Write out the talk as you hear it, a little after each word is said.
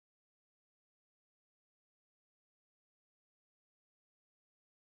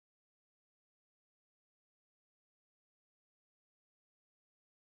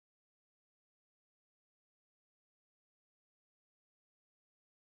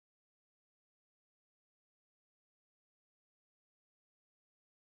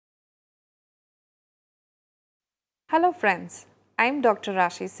Hello friends, I am Dr.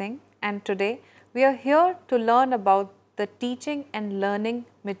 Rashi Singh and today we are here to learn about the teaching and learning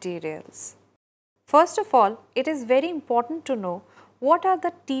materials. First of all, it is very important to know what are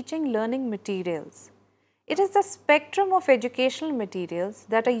the teaching learning materials. It is the spectrum of educational materials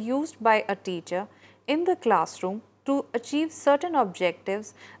that are used by a teacher in the classroom to achieve certain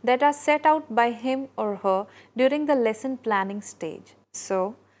objectives that are set out by him or her during the lesson planning stage.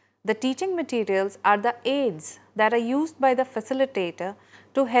 So, the teaching materials are the aids that are used by the facilitator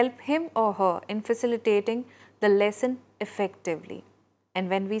to help him or her in facilitating the lesson effectively. And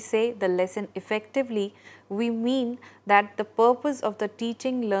when we say the lesson effectively, we mean that the purpose of the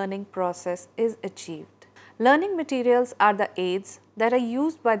teaching learning process is achieved. Learning materials are the aids that are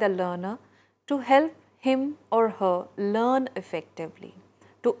used by the learner to help him or her learn effectively,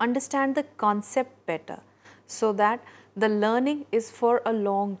 to understand the concept better, so that the learning is for a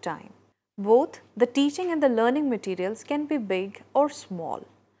long time. Both the teaching and the learning materials can be big or small.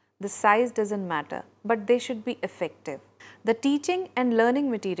 The size doesn't matter, but they should be effective. The teaching and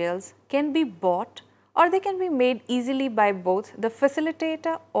learning materials can be bought or they can be made easily by both the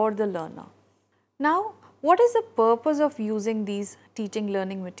facilitator or the learner. Now, what is the purpose of using these teaching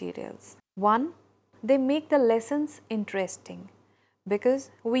learning materials? One, they make the lessons interesting, because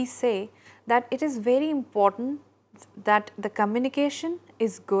we say that it is very important that the communication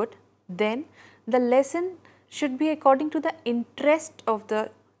is good, then the lesson should be according to the interest of the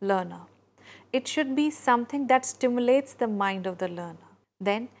learner. It should be something that stimulates the mind of the learner.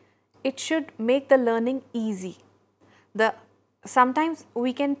 Then it should make the learning easy. Sometimes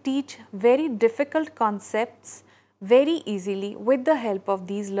we can teach very difficult concepts very easily with the help of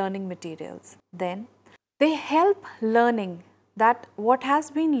these learning materials. Then they help learning, that what has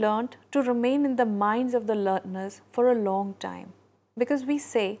been learnt, to remain in the minds of the learners for a long time. Because we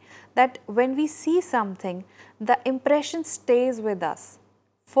say that when we see something, the impression stays with us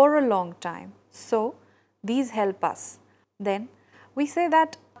for a long time. So, these help us. Then we say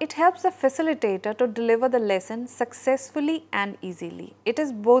that it helps the facilitator to deliver the lesson successfully and easily. It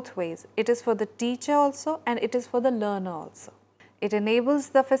is both ways. It is for the teacher also and it is for the learner also. It enables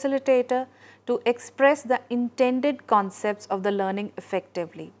the facilitator to express the intended concepts of the learning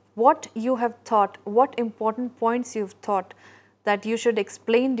effectively. What you have thought, what important points you've thought that you should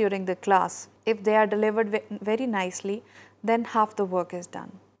explain during the class, if they are delivered very nicely, then half the work is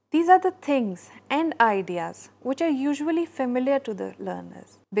done. These are the things and ideas which are usually familiar to the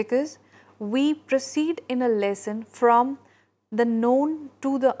learners, because we proceed in a lesson from the known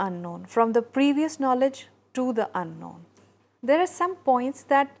to the unknown, from the previous knowledge to the unknown. There are some points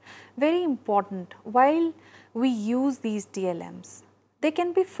that are very important while we use these DLMs. They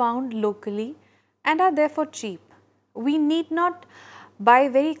can be found locally and are therefore cheap. We need not buy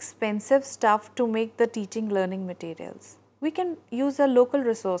very expensive stuff to make the teaching learning materials. We can use the local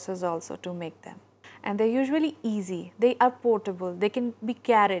resources also to make them. And they are usually easy, they are portable, they can be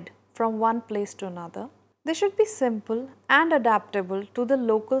carried from one place to another. They should be simple and adaptable to the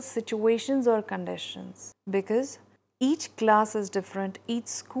local situations or conditions, because each class is different, each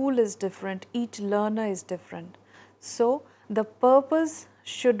school is different, each learner is different. So, the purpose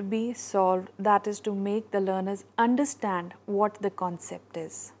should be solved, that is to make the learners understand what the concept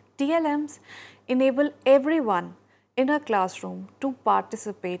is. TLMs enable everyone in a classroom to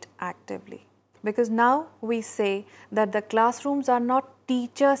participate actively, because now we say that the classrooms are not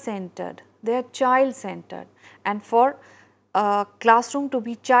teacher centered, they are child centered, and for a classroom to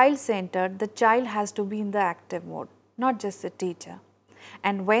be child centered, the child has to be in the active mode, not just the teacher.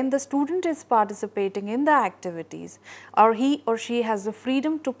 And when the student is participating in the activities, or he or she has the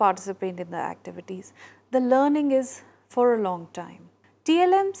freedom to participate in the activities, the learning is for a long time.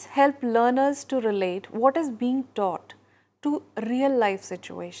 TLMs help learners to relate what is being taught to real life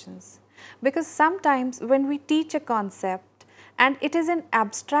situations, because sometimes when we teach a concept and it is an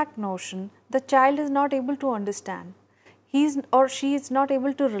abstract notion, the child is not able to understand. He or she is not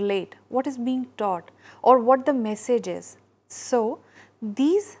able to relate what is being taught or what the message is. So,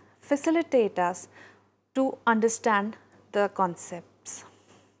 these facilitate us to understand the concepts.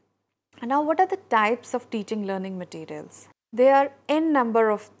 Now, what are the types of teaching learning materials? There are n number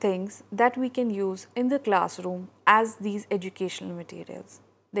of things that we can use in the classroom as these educational materials.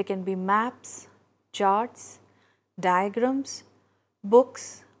 They can be maps, charts, diagrams,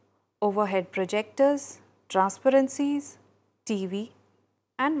 books, overhead projectors, transparencies, TV,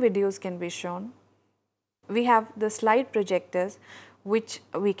 and videos can be shown. We have the slide projectors which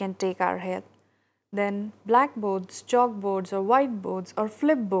we can take our head. Then blackboards, chalkboards or whiteboards or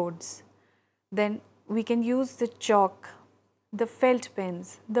flipboards. Then we can use the chalk, the felt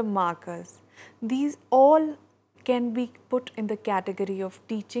pens, the markers. These all can be put in the category of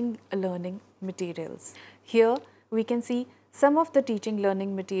teaching learning materials. Here we can see some of the teaching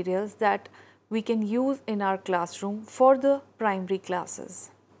learning materials that we can use in our classroom for the primary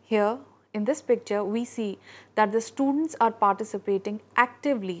classes. Here in this picture we see that the students are participating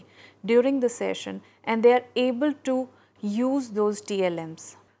actively during the session and they are able to use those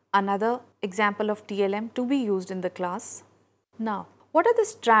TLMs. Another example of TLM to be used in the class. Now, what are the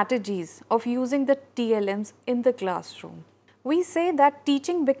strategies of using the TLMs in the classroom? We say that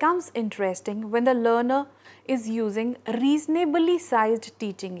teaching becomes interesting when the learner is using reasonably sized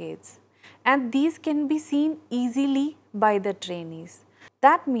teaching aids, and these can be seen easily by the trainees.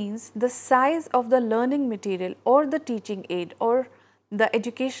 That means the size of the learning material or the teaching aid or the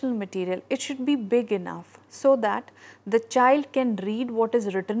educational material, it should be big enough so that the child can read what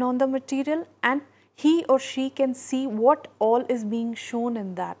is written on the material and he or she can see what all is being shown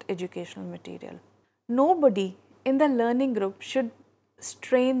in that educational material. Nobody in the learning group should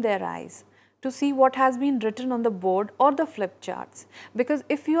strain their eyes to see what has been written on the board or the flip charts, because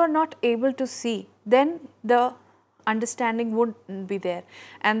if you are not able to see, then the understanding wouldn't be there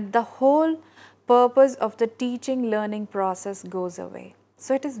and the whole purpose of the teaching learning process goes away.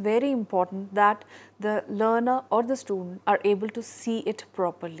 So it is very important that the learner or the student are able to see it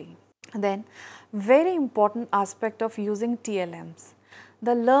properly. Then very important aspect of using TLMs.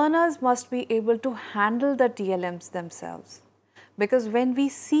 The learners must be able to handle the TLMs themselves, because when we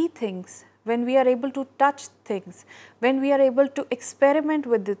see things, when we are able to touch things, when we are able to experiment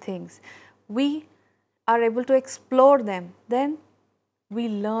with the things, we are able to explore them, then we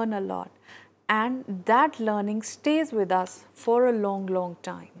learn a lot and that learning stays with us for a long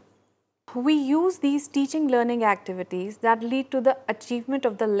time. We use these teaching learning activities that lead to the achievement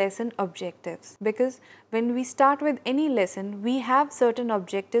of the lesson objectives, because when we start with any lesson, we have certain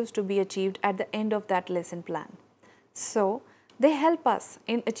objectives to be achieved at the end of that lesson plan. So they help us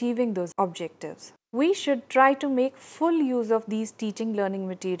in achieving those objectives. We should try to make full use of these teaching learning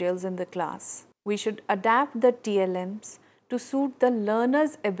materials in the class. We should adapt the TLMs to suit the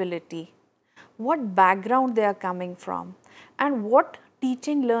learner's ability, what background they are coming from, and what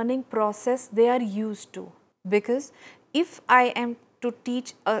teaching learning process they are used to. Because if I am to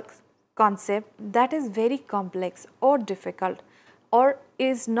teach a concept that is very complex or difficult or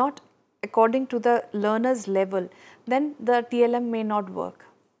is not according to the learner's level, then the TLM may not work.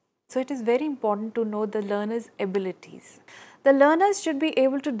 So it is very important to know the learner's abilities. The learners should be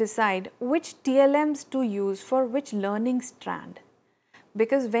able to decide which TLMs to use for which learning strand,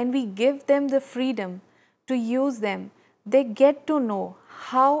 because when we give them the freedom to use them, they get to know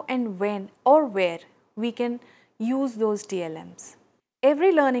how and when or where we can use those TLMs.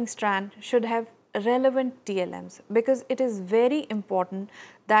 Every learning strand should have relevant TLMs, because it is very important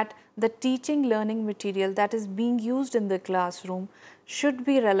that the teaching learning material that is being used in the classroom should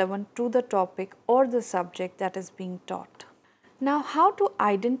be relevant to the topic or the subject that is being taught. Now, how to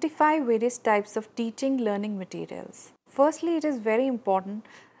identify various types of teaching learning materials? Firstly, it is very important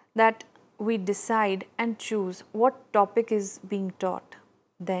that we decide and choose what topic is being taught.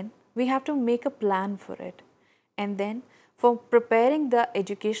 Then we have to make a plan for it. And then for preparing the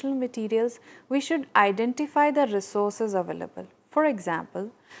educational materials, we should identify the resources available. For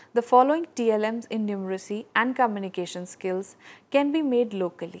example, the following TLMs in numeracy and communication skills can be made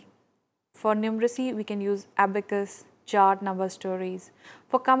locally. For numeracy, we can use abacus, chart, number stories.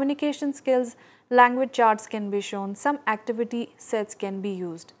 For communication skills, language charts can be shown, some activity sets can be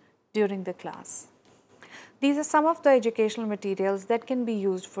used during the class. These are some of the educational materials that can be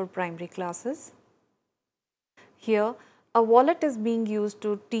used for primary classes. Here, a wallet is being used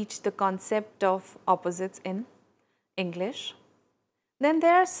to teach the concept of opposites in English. Then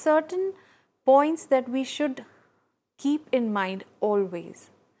there are certain points that we should keep in mind always.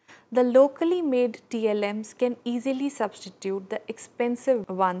 The locally made TLMs can easily substitute the expensive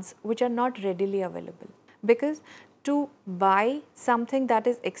ones which are not readily available, because to buy something that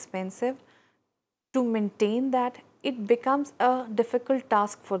is expensive, to maintain that, it becomes a difficult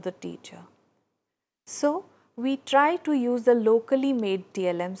task for the teacher. So we try to use the locally made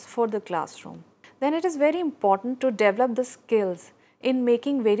TLMs for the classroom. Then it is very important to develop the skills in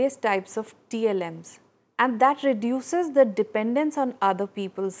making various types of TLMs, and that reduces the dependence on other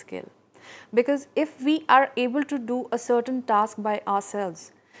people's skill. Because if we are able to do a certain task by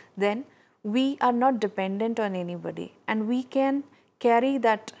ourselves, then we are not dependent on anybody and we can carry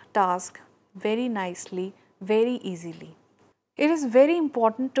that task very nicely, very easily. It is very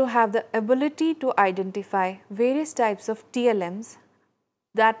important to have the ability to identify various types of TLMs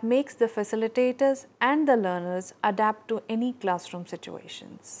that makes the facilitators and the learners adapt to any classroom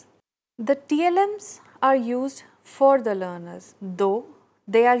situations. The TLMs are used for the learners, though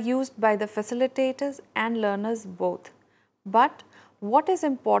they are used by the facilitators and learners both. But what is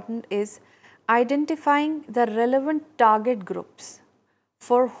important is identifying the relevant target groups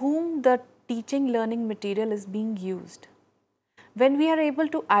for whom the teaching learning material is being used. When we are able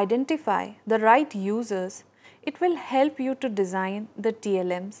to identify the right users, it will help you to design the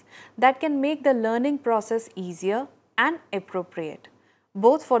TLMs that can make the learning process easier and appropriate,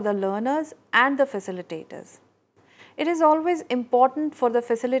 both for the learners and the facilitators. It is always important for the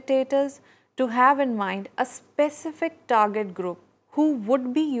facilitators to have in mind a specific target group who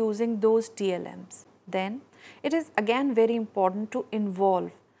would be using those TLMs. Then, it is again very important to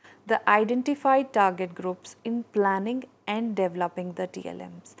involve the identified target groups in planning and developing the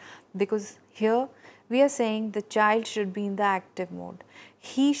TLMs, because here we are saying the child should be in the active mode,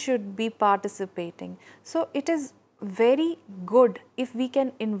 he should be participating. So, it is very good if we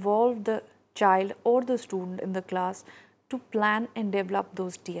can involve the child or the student in the class to plan and develop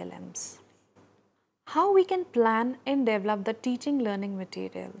those TLMs. How we can plan and develop the teaching learning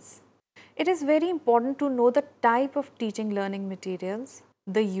materials? It is very important to know the type of teaching learning materials,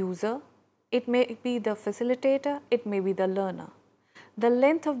 the user, it may be the facilitator, it may be the learner, the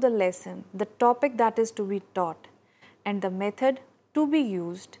length of the lesson, the topic that is to be taught, and the method to be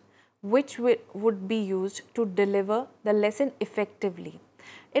used, which would be used to deliver the lesson effectively.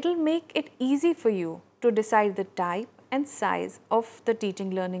 It will make it easy for you to decide the type and size of the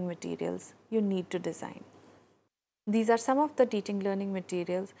teaching learning materials you need to design. These are some of the teaching learning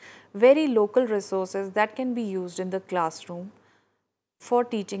materials, very local resources that can be used in the classroom for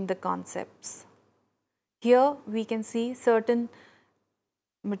teaching the concepts. Here we can see certain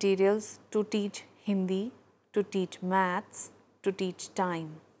materials to teach Hindi, to teach maths, to teach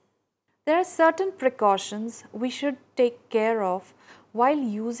time. There are certain precautions we should take care of while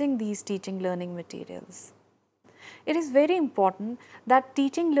using these teaching learning materials. It is very important that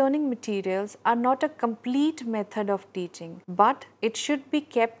teaching learning materials are not a complete method of teaching, but it should be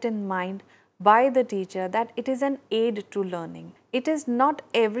kept in mind by the teacher that it is an aid to learning. It is not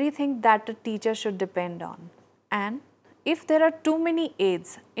everything that a teacher should depend on. And if there are too many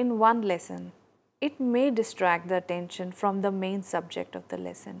aids in one lesson, it may distract the attention from the main subject of the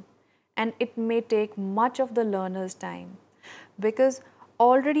lesson, and it may take much of the learner's time, because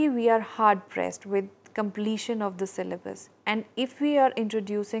already we are hard pressed with completion of the syllabus, and if we are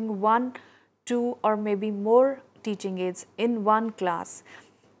introducing 1, 2 or maybe more teaching aids in one class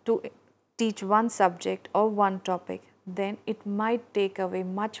to teach one subject or one topic, then it might take away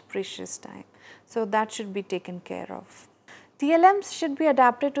much precious time. So that should be taken care of. TLMs should be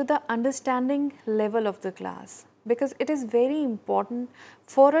adapted to the understanding level of the class, because it is very important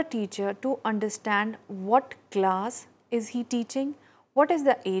for a teacher to understand what class is he teaching, what is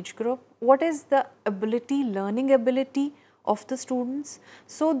the age group, what is the ability, learning ability of the students.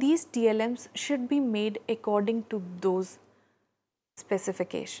 So these TLMs should be made according to those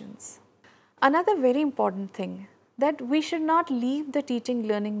specifications. Another very important thing, that we should not leave the teaching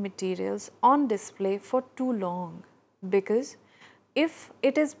learning materials on display for too long, because if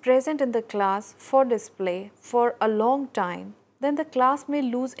it is present in the class for display for a long time, then the class may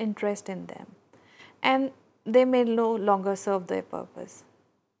lose interest in them and they may no longer serve their purpose.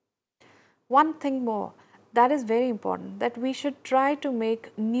 One thing more that is very important, that we should try to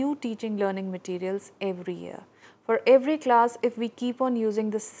make new teaching learning materials every year. For every class, if we keep on using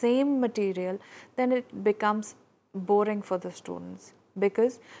the same material, then it becomes boring for the students,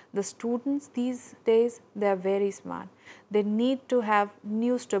 because the students these days, they are very smart. They need to have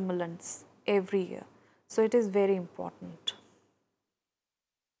new stimulants every year. So it is very important.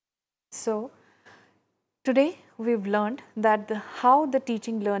 So today we've learned that how the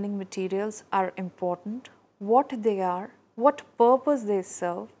teaching learning materials are important, what they are, what purpose they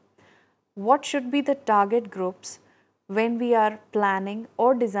serve, what should be the target groups when we are planning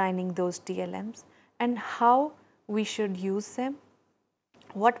or designing those TLMs, and how we should use them,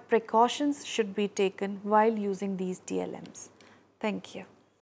 what precautions should be taken while using these TLMs. Thank you.